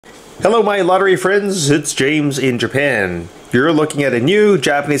Hello my lottery friends, it's James in Japan. You're looking at a new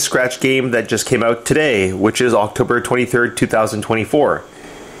Japanese scratch game that just came out today, which is October 23rd, 2024.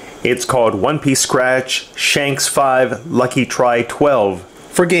 It's called One Piece Scratch Shanks 5 Lucky Try 12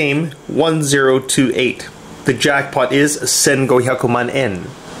 for game 1028. The jackpot is 1,500 man yen.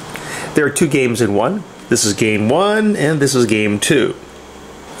 There are two games in one. This is game 1 and this is game 2.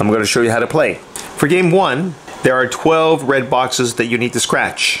 I'm going to show you how to play. For game 1, there are 12 red boxes that you need to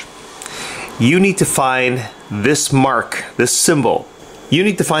scratch. You need to find this mark, this symbol. You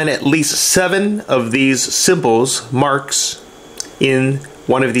need to find at least 7 of these symbols, marks, in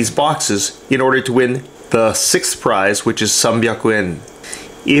one of these boxes in order to win the 6th prize, which is 300 yen.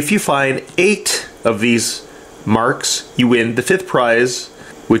 If you find 8 of these marks, you win the 5th prize,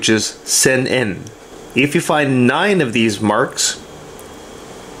 which is 1000 yen. If you find 9 of these marks,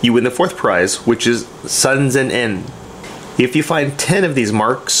 you win the 4th prize, which is 3000 yen. If you find 10 of these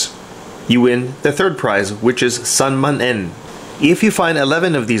marks, you win the 3rd prize, which is 3,000 yen. If you find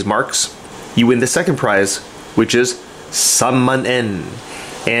 11 of these marks, you win the 2nd prize, which is 3,000 yen.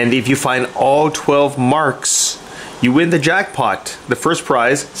 And if you find all 12 marks, you win the jackpot. The first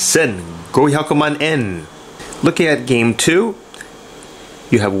prize, 1,500 yen. Looking at game 2,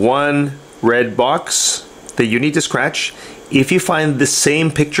 you have one red box that you need to scratch. If you find the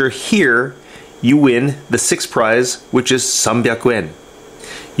same picture here, you win the 6th prize, which is 300 yen.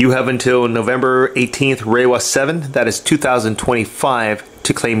 You have until November 18th, Reiwa 7, that is 2025,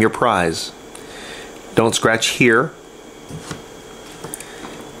 to claim your prize. Don't scratch here.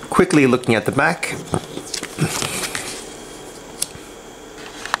 Quickly looking at the back.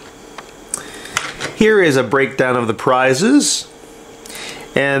 Here is a breakdown of the prizes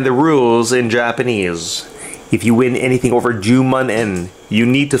and the rules in Japanese. If you win anything over 10,000 yen, you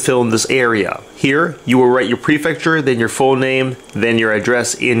need to fill in this area. Here, you will write your prefecture, then your full name, then your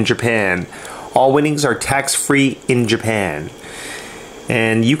address in Japan. All winnings are tax-free in Japan.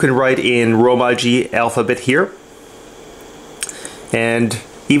 And you can write in Romaji alphabet here. And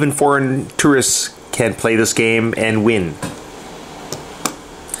even foreign tourists can play this game and win.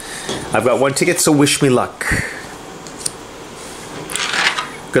 I've got one ticket, so wish me luck.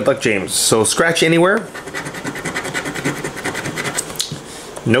 Good luck, James. So scratch anywhere.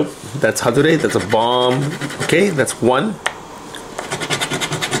 Nope, that's Hadure, that's a bomb. Okay, that's 1.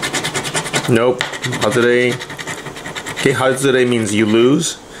 Nope, Hadure. Okay, Hadure means you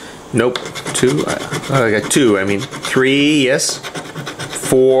lose. Nope, 2. I got 2, I mean 3, yes.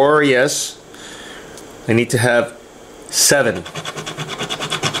 4, yes. I need to have 7.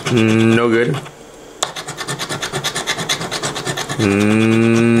 No good.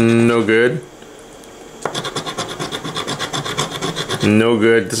 No good. No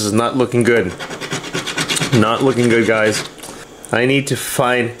good. This is not looking good. Not looking good, guys. I need to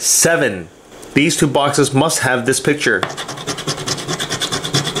find 7. These 2 boxes must have this picture.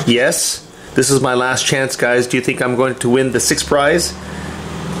 Yes. This is my last chance, guys. Do you think I'm going to win the 6th prize?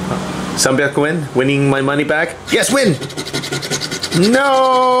 300 yen? Winning my money back? Yes, win!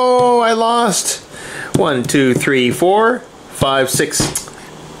 No! I lost. 1, 2, 3, 4, 5, 6.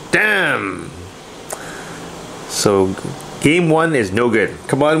 Damn! So game 1 is no good.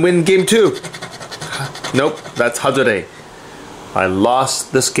 Come on, win game 2. Nope, that's Hadure. I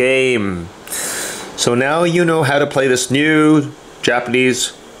lost this game. So now you know how to play this new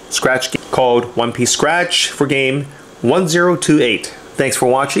Japanese scratch game called One Piece Scratch for game 1028. Thanks for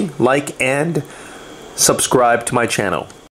watching. Like and subscribe to my channel.